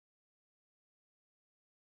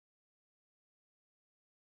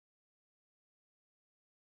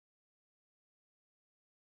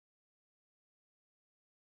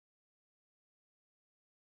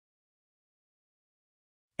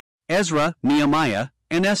Ezra, Nehemiah,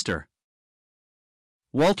 and Esther.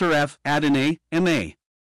 Walter F. Adonai, M.A.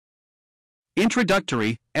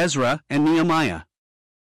 Introductory, Ezra and Nehemiah.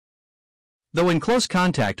 Though in close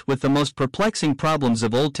contact with the most perplexing problems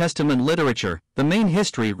of Old Testament literature, the main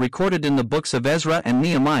history recorded in the books of Ezra and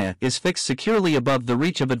Nehemiah is fixed securely above the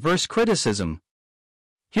reach of adverse criticism.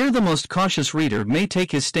 Here the most cautious reader may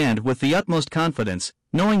take his stand with the utmost confidence,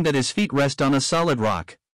 knowing that his feet rest on a solid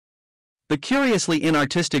rock. The curiously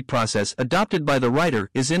inartistic process adopted by the writer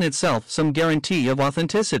is in itself some guarantee of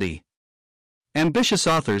authenticity. Ambitious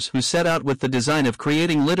authors who set out with the design of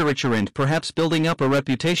creating literature and perhaps building up a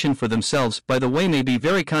reputation for themselves by the way may be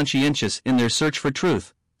very conscientious in their search for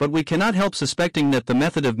truth, but we cannot help suspecting that the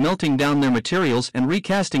method of melting down their materials and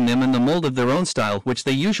recasting them in the mold of their own style which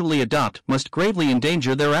they usually adopt must gravely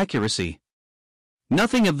endanger their accuracy.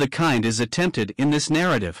 Nothing of the kind is attempted in this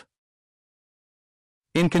narrative.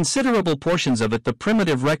 In considerable portions of it the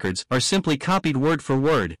primitive records are simply copied word for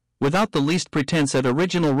word, without the least pretense at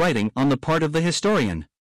original writing on the part of the historian.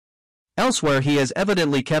 Elsewhere he has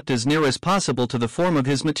evidently kept as near as possible to the form of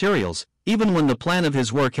his materials, even when the plan of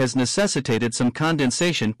his work has necessitated some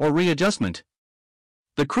condensation or readjustment.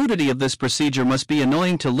 The crudity of this procedure must be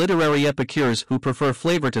annoying to literary epicures who prefer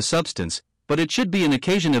flavor to substance, but it should be an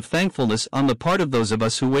occasion of thankfulness on the part of those of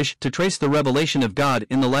us who wish to trace the revelation of God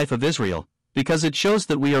in the life of Israel, because it shows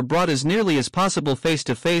that we are brought as nearly as possible face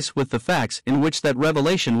to face with the facts in which that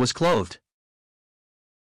revelation was clothed.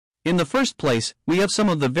 In the first place, we have some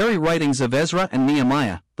of the very writings of Ezra and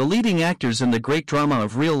Nehemiah, the leading actors in the great drama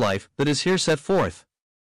of real life that is here set forth.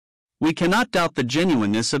 We cannot doubt the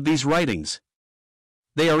genuineness of these writings.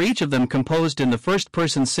 They are each of them composed in the first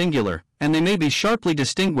person singular, and they may be sharply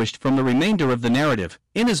distinguished from the remainder of the narrative,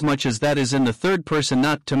 inasmuch as that is in the third person,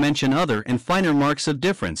 not to mention other and finer marks of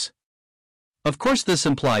difference. Of course this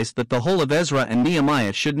implies that the whole of Ezra and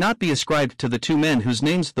Nehemiah should not be ascribed to the two men whose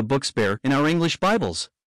names the books bear in our English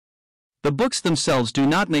Bibles. The books themselves do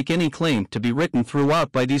not make any claim to be written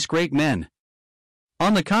throughout by these great men.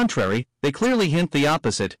 On the contrary, they clearly hint the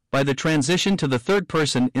opposite, by the transition to the third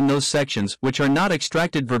person in those sections which are not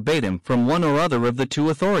extracted verbatim from one or other of the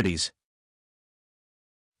two authorities.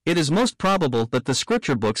 It is most probable that the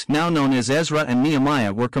scripture books now known as Ezra and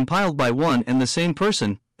Nehemiah were compiled by one and the same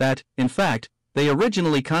person, that, in fact, they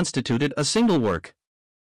originally constituted a single work.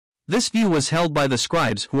 This view was held by the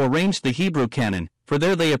scribes who arranged the Hebrew canon, for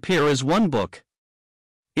there they appear as one book.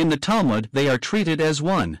 In the Talmud they are treated as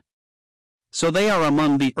one. So they are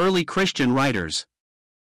among the early Christian writers.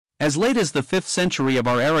 As late as the 5th century of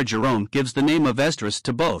our era Jerome gives the name of Esdras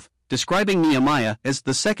to both, describing Nehemiah as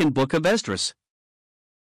the second book of Esdras.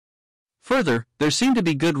 Further, there seem to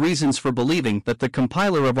be good reasons for believing that the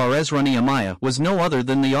compiler of our Ezra Nehemiah was no other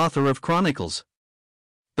than the author of Chronicles.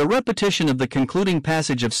 The repetition of the concluding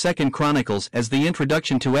passage of 2 Chronicles as the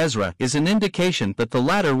introduction to Ezra is an indication that the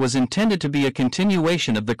latter was intended to be a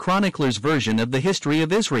continuation of the chronicler's version of the history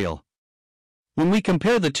of Israel. When we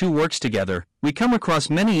compare the two works together, we come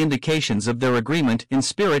across many indications of their agreement in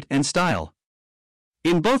spirit and style.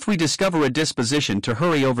 In both we discover a disposition to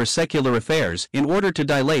hurry over secular affairs in order to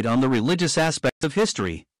dilate on the religious aspects of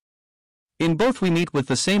history. In both we meet with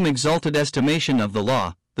the same exalted estimation of the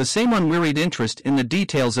law, the same unwearied interest in the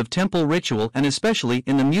details of temple ritual and especially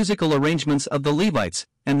in the musical arrangements of the Levites,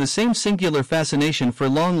 and the same singular fascination for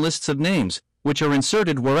long lists of names, which are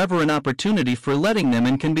inserted wherever an opportunity for letting them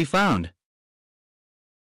in can be found.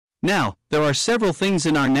 Now, there are several things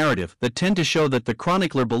in our narrative that tend to show that the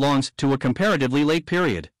chronicler belongs to a comparatively late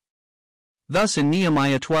period. Thus in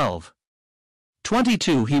Nehemiah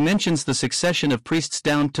 12:22 he mentions the succession of priests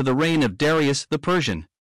down to the reign of Darius the Persian.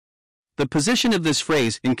 The position of this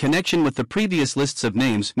phrase in connection with the previous lists of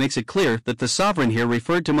names makes it clear that the sovereign here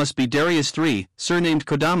referred to must be Darius III, surnamed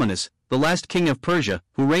Kodamanus, the last king of Persia,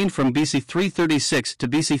 who reigned from BC 336 to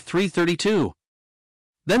BC 332.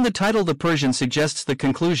 Then the title the Persian suggests the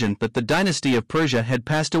conclusion that the dynasty of Persia had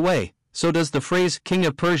passed away, so does the phrase king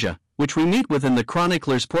of Persia, which we meet with in the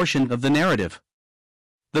chronicler's portion of the narrative.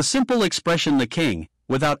 The simple expression the king,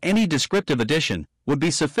 without any descriptive addition, would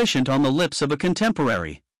be sufficient on the lips of a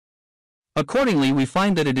contemporary. Accordingly we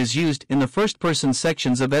find that it is used in the first-person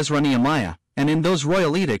sections of Ezra Nehemiah, and in those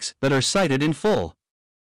royal edicts that are cited in full.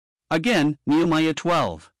 Again, Nehemiah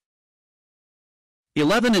 12:11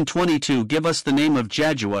 and 22 give us the name of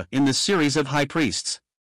Jaddua in the series of high priests.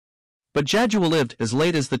 But Jaddua lived as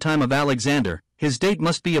late as the time of Alexander, his date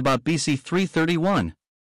must be about BC 331.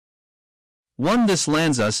 This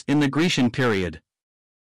lands us in the Grecian period.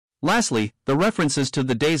 Lastly, the references to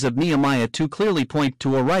the days of Nehemiah too clearly point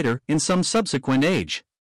to a writer in some subsequent age.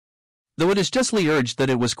 though it is justly urged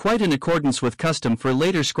that it was quite in accordance with custom for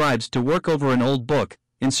later scribes to work over an old book,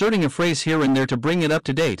 inserting a phrase here and there to bring it up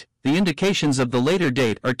to date, the indications of the later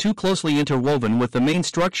date are too closely interwoven with the main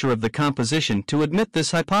structure of the composition to admit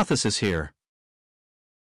this hypothesis here.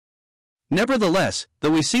 Nevertheless,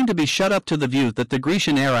 though we seem to be shut up to the view that the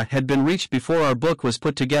Grecian era had been reached before our book was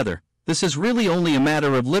put together, this is really only a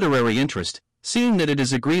matter of literary interest, seeing that it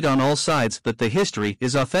is agreed on all sides that the history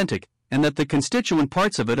is authentic, and that the constituent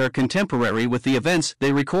parts of it are contemporary with the events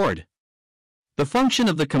they record. The function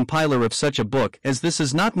of the compiler of such a book as this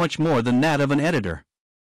is not much more than that of an editor.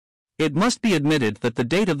 It must be admitted that the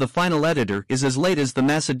date of the final editor is as late as the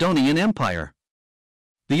Macedonian Empire.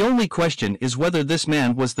 The only question is whether this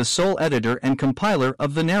man was the sole editor and compiler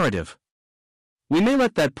of the narrative. We may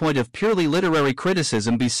let that point of purely literary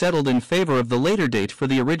criticism be settled in favor of the later date for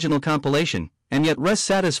the original compilation, and yet rest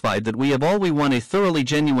satisfied that we have all we want, a thoroughly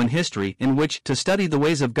genuine history in which to study the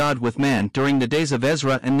ways of God with man during the days of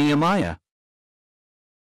Ezra and Nehemiah.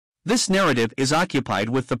 This narrative is occupied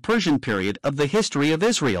with the Persian period of the history of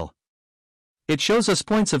Israel. It shows us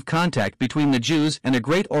points of contact between the Jews and a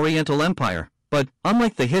great Oriental empire, but,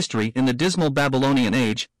 unlike the history in the dismal Babylonian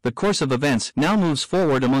age, the course of events now moves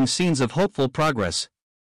forward among scenes of hopeful progress.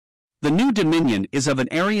 The new dominion is of an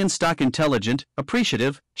Aryan stock, intelligent,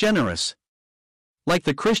 appreciative, generous. Like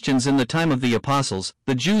the Christians in the time of the apostles,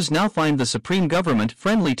 the Jews now find the supreme government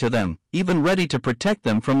friendly to them, even ready to protect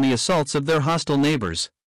them from the assaults of their hostile neighbors.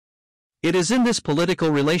 It is in this political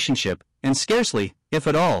relationship, and scarcely, if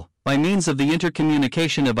at all, by means of the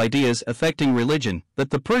intercommunication of ideas affecting religion,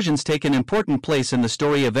 that the Persians take an important place in the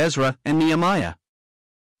story of Ezra and Nehemiah.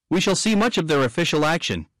 We shall see much of their official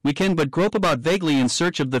action, we can but grope about vaguely in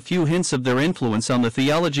search of the few hints of their influence on the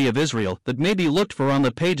theology of Israel that may be looked for on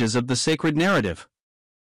the pages of the sacred narrative.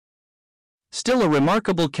 Still, a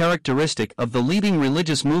remarkable characteristic of the leading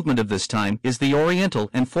religious movement of this time is the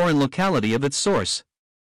Oriental and foreign locality of its source.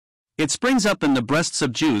 It springs up in the breasts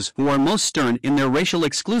of Jews who are most stern in their racial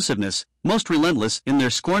exclusiveness, most relentless in their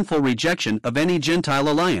scornful rejection of any Gentile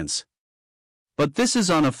alliance. But this is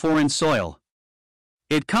on a foreign soil.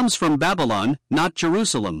 It comes from Babylon, not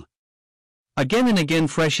Jerusalem. Again and again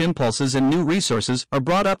fresh impulses and new resources are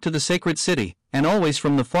brought up to the sacred city, and always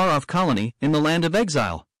from the far-off colony in the land of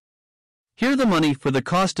exile. Here the money for the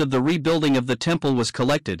cost of the rebuilding of the temple was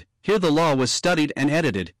collected, here the law was studied and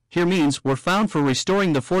edited, here means were found for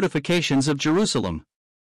restoring the fortifications of Jerusalem.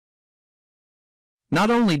 Not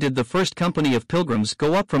only did the first company of pilgrims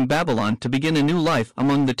go up from Babylon to begin a new life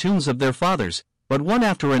among the tombs of their fathers, but one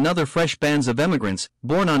after another fresh bands of emigrants,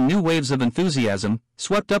 borne on new waves of enthusiasm,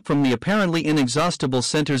 swept up from the apparently inexhaustible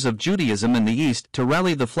centers of Judaism in the East to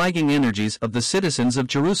rally the flagging energies of the citizens of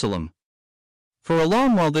Jerusalem. For a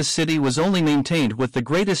long while this city was only maintained with the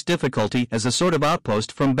greatest difficulty as a sort of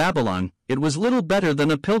outpost from Babylon. It was little better than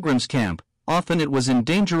a pilgrim's camp, often it was in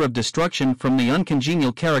danger of destruction from the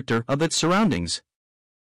uncongenial character of its surroundings.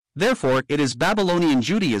 Therefore it is Babylonian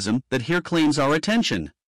Judaism that here claims our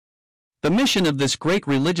attention. The mission of this great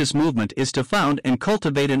religious movement is to found and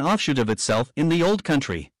cultivate an offshoot of itself in the Old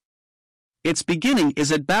Country. Its beginning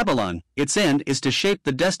is at Babylon, its end is to shape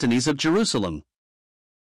the destinies of Jerusalem.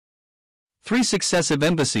 3 successive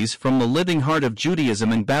embassies from the living heart of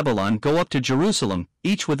Judaism in Babylon go up to Jerusalem,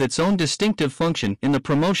 each with its own distinctive function in the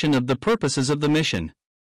promotion of the purposes of the mission.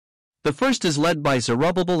 The first is led by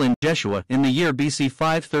Zerubbabel and Jeshua in the year BC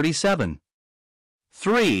 537.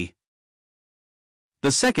 3.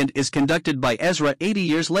 The second is conducted by Ezra 80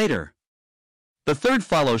 years later. The third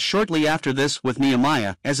follows shortly after this with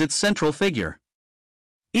Nehemiah as its central figure.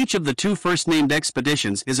 Each of the 2 first-named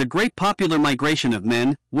expeditions is a great popular migration of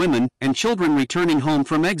men, women, and children returning home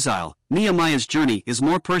from exile. Nehemiah's journey is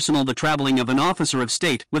more personal, the traveling of an officer of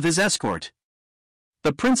state with his escort.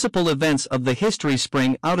 The principal events of the history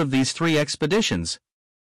spring out of these 3 expeditions.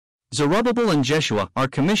 Zerubbabel and Jeshua are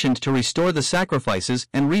commissioned to restore the sacrifices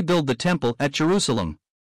and rebuild the temple at Jerusalem.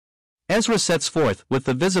 Ezra sets forth with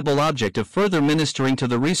the visible object of further ministering to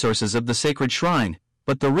the resources of the sacred shrine,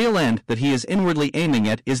 but the real end that he is inwardly aiming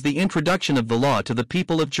at is the introduction of the law to the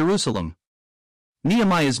people of Jerusalem.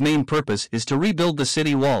 Nehemiah's main purpose is to rebuild the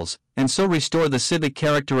city walls, and so restore the civic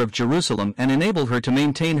character of Jerusalem and enable her to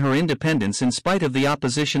maintain her independence in spite of the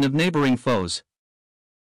opposition of neighboring foes.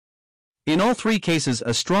 In all 3 cases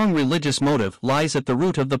a strong religious motive lies at the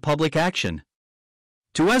root of the public action.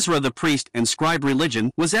 To Ezra the priest and scribe religion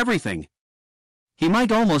was everything. He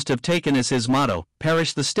might almost have taken as his motto,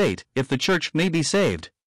 "Perish the state, if the church may be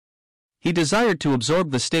saved." He desired to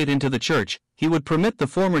absorb the state into the church. He would permit the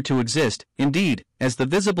former to exist, indeed, as the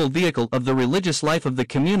visible vehicle of the religious life of the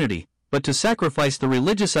community, but to sacrifice the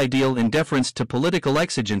religious ideal in deference to political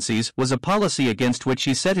exigencies was a policy against which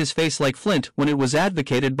he set his face like flint when it was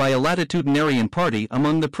advocated by a latitudinarian party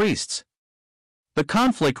among the priests. The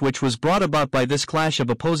conflict which was brought about by this clash of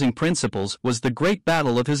opposing principles was the great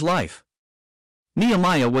battle of his life.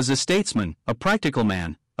 Nehemiah was a statesman, a practical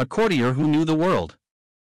man, a courtier who knew the world.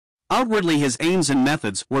 Outwardly his aims and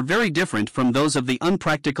methods were very different from those of the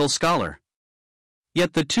unpractical scholar.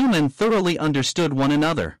 Yet the two men thoroughly understood one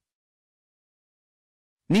another.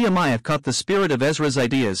 Nehemiah caught the spirit of Ezra's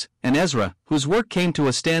ideas, and Ezra, whose work came to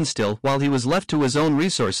a standstill while he was left to his own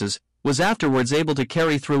resources, was afterwards able to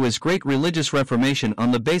carry through his great religious reformation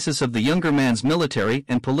on the basis of the younger man's military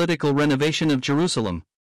and political renovation of Jerusalem.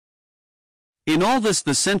 In all this,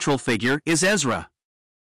 the central figure is Ezra.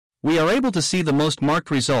 We are able to see the most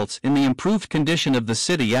marked results in the improved condition of the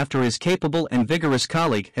city after his capable and vigorous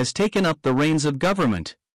colleague has taken up the reins of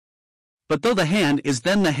government. But though the hand is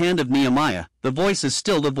then the hand of Nehemiah, the voice is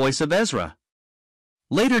still the voice of Ezra.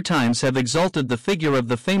 Later times have exalted the figure of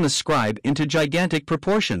the famous scribe into gigantic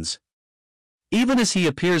proportions. Even as he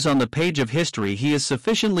appears on the page of history, he is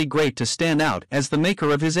sufficiently great to stand out as the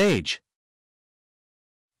maker of his age.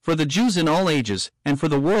 For the Jews in all ages, and for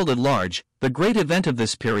the world at large, the great event of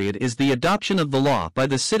this period is the adoption of the law by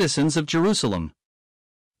the citizens of Jerusalem.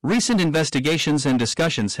 Recent investigations and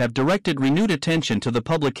discussions have directed renewed attention to the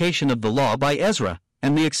publication of the law by Ezra,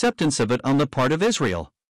 and the acceptance of it on the part of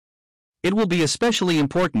Israel. It will be especially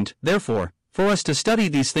important, therefore, for us to study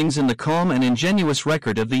these things in the calm and ingenuous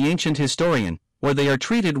record of the ancient historian, where they are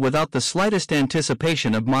treated without the slightest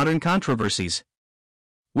anticipation of modern controversies.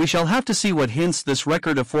 We shall have to see what hints this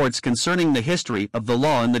record affords concerning the history of the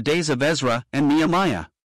law in the days of Ezra and Nehemiah.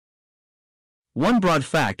 One broad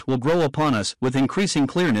fact will grow upon us with increasing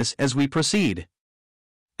clearness as we proceed.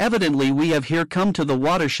 Evidently we have here come to the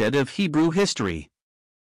watershed of Hebrew history.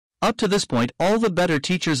 Up to this point, all the better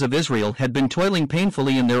teachers of Israel had been toiling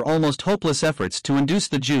painfully in their almost hopeless efforts to induce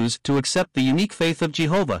the Jews to accept the unique faith of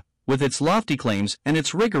Jehovah, with its lofty claims and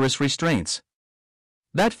its rigorous restraints.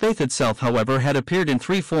 That faith itself, however, had appeared in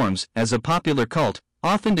three forms: as a popular cult,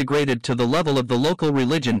 often degraded to the level of the local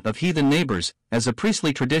religion of heathen neighbors; as a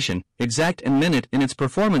priestly tradition, exact and minute in its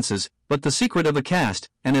performances, but the secret of a caste;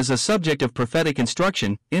 and as a subject of prophetic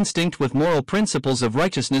instruction, instinct with moral principles of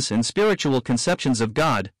righteousness and spiritual conceptions of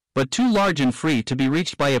God, but too large and free to be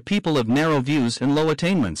reached by a people of narrow views and low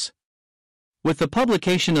attainments. With the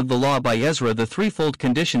publication of the law by Ezra, the threefold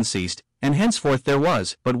condition ceased, and henceforth there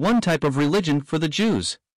was but one type of religion for the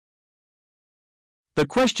Jews. The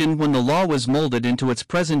question when the law was molded into its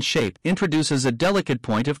present shape introduces a delicate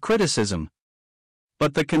point of criticism.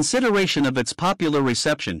 But the consideration of its popular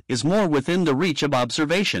reception is more within the reach of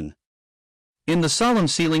observation. In the solemn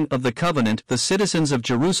sealing of the covenant, the citizens of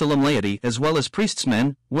Jerusalem laity as well as priests,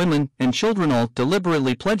 men, women, and children all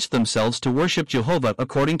deliberately pledged themselves to worship Jehovah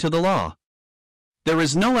according to the law. There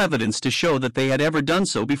is no evidence to show that they had ever done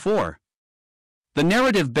so before. The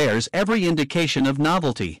narrative bears every indication of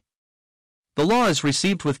novelty. The law is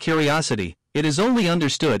received with curiosity. It is only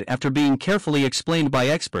understood after being carefully explained by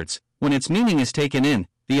experts. When its meaning is taken in,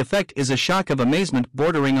 the effect is a shock of amazement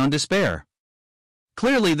bordering on despair.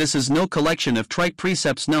 Clearly this is no collection of trite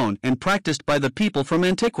precepts known and practiced by the people from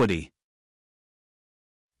antiquity.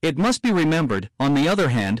 It must be remembered, on the other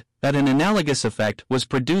hand, that an analogous effect was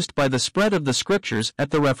produced by the spread of the Scriptures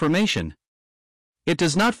at the Reformation. It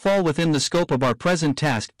does not fall within the scope of our present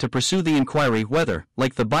task to pursue the inquiry whether,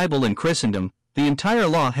 like the Bible in Christendom, the entire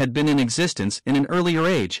law had been in existence in an earlier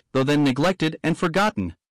age, though then neglected and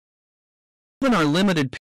forgotten. Even our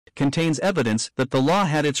limited period contains evidence that the law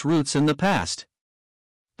had its roots in the past.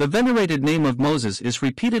 The venerated name of Moses is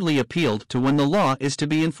repeatedly appealed to when the law is to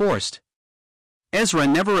be enforced. Ezra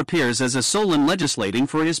never appears as a Solon legislating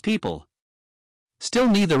for his people. Still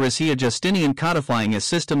neither is he a Justinian codifying a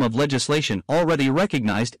system of legislation already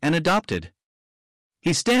recognized and adopted.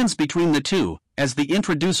 He stands between the two, as the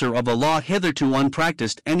introducer of a law hitherto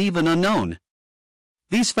unpracticed and even unknown.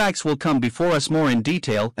 These facts will come before us more in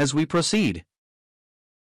detail as we proceed.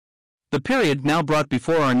 The period now brought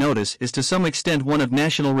before our notice is to some extent one of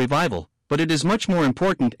national revival, but it is much more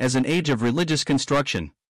important as an age of religious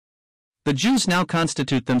construction. The Jews now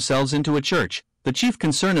constitute themselves into a church. The chief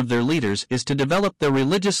concern of their leaders is to develop their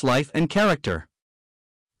religious life and character.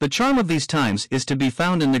 The charm of these times is to be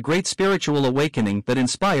found in the great spiritual awakening that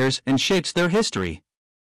inspires and shapes their history.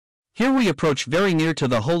 Here we approach very near to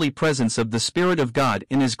the holy presence of the Spirit of God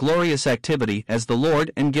in His glorious activity as the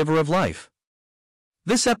Lord and Giver of life.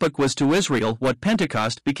 This epoch was to Israel what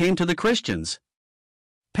Pentecost became to the Christians.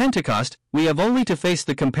 Pentecost, we have only to face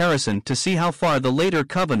the comparison to see how far the later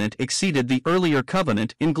covenant exceeded the earlier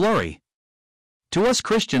covenant in glory. To us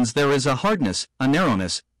Christians there is a hardness, a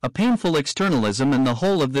narrowness, a painful externalism in the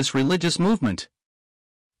whole of this religious movement.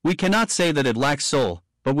 We cannot say that it lacks soul,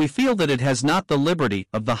 but we feel that it has not the liberty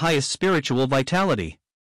of the highest spiritual vitality.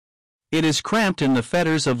 It is cramped in the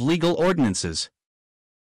fetters of legal ordinances.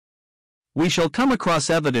 We shall come across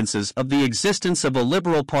evidences of the existence of a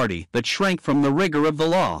liberal party that shrank from the rigor of the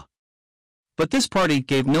law. But this party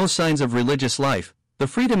gave no signs of religious life. The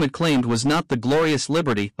freedom it claimed was not the glorious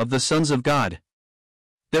liberty of the sons of God.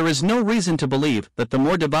 There is no reason to believe that the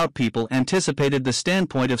more devout people anticipated the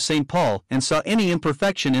standpoint of St. Paul and saw any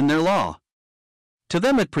imperfection in their law. To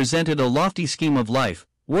them it presented a lofty scheme of life,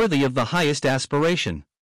 worthy of the highest aspiration.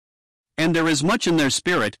 And there is much in their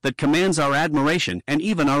spirit that commands our admiration and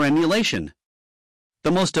even our emulation.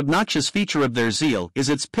 The most obnoxious feature of their zeal is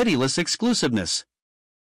its pitiless exclusiveness.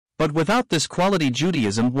 But without this quality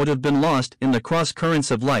Judaism would have been lost in the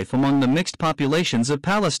cross-currents of life among the mixed populations of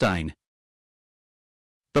Palestine.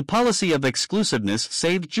 The policy of exclusiveness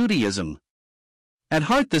saved Judaism. At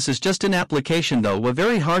heart this is just an application, though a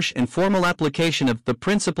very harsh and formal application, of the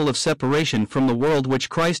principle of separation from the world which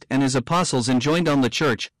Christ and his apostles enjoined on the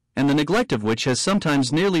church, and the neglect of which has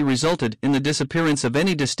sometimes nearly resulted in the disappearance of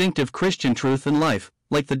any distinctive Christian truth in life,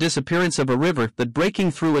 like the disappearance of a river that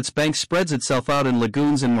breaking through its banks spreads itself out in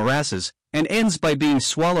lagoons and morasses, and ends by being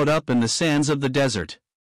swallowed up in the sands of the desert.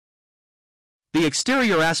 The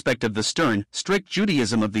exterior aspect of the stern, strict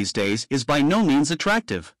Judaism of these days is by no means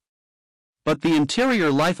attractive. But the interior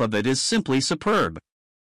life of it is simply superb.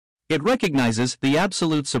 It recognizes the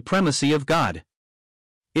absolute supremacy of God.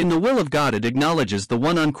 In the will of God it acknowledges the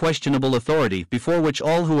one unquestionable authority before which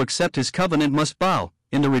all who accept his covenant must bow.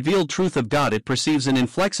 In the revealed truth of God it perceives an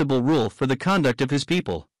inflexible rule for the conduct of his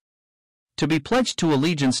people. To be pledged to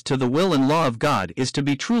allegiance to the will and law of God is to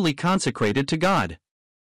be truly consecrated to God.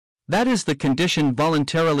 That is the condition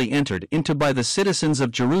voluntarily entered into by the citizens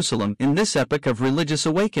of Jerusalem in this epoch of religious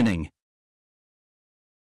awakening.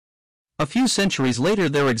 A few centuries later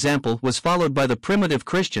their example was followed by the primitive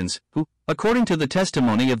Christians, who, according to the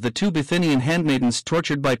testimony of the two Bithynian handmaidens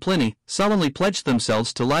tortured by Pliny, solemnly pledged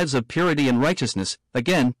themselves to lives of purity and righteousness.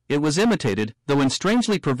 Again, it was imitated, though in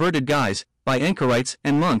strangely perverted guise, by anchorites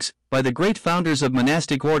and monks, by the great founders of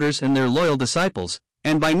monastic orders and their loyal disciples,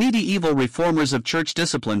 and by medieval reformers of church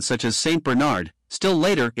discipline such as Saint Bernard. Still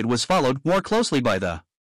later it was followed more closely by the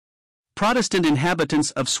Protestant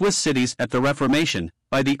inhabitants of Swiss cities at the Reformation,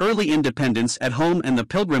 by the early Independents at home and the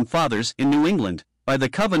Pilgrim Fathers in New England, by the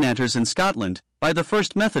Covenanters in Scotland, by the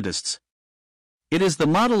First Methodists. It is the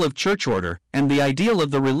model of church order and the ideal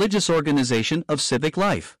of the religious organization of civic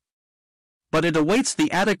life. But it awaits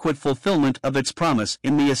the adequate fulfillment of its promise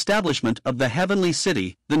in the establishment of the heavenly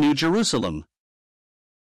city, the New Jerusalem.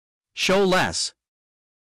 Show less.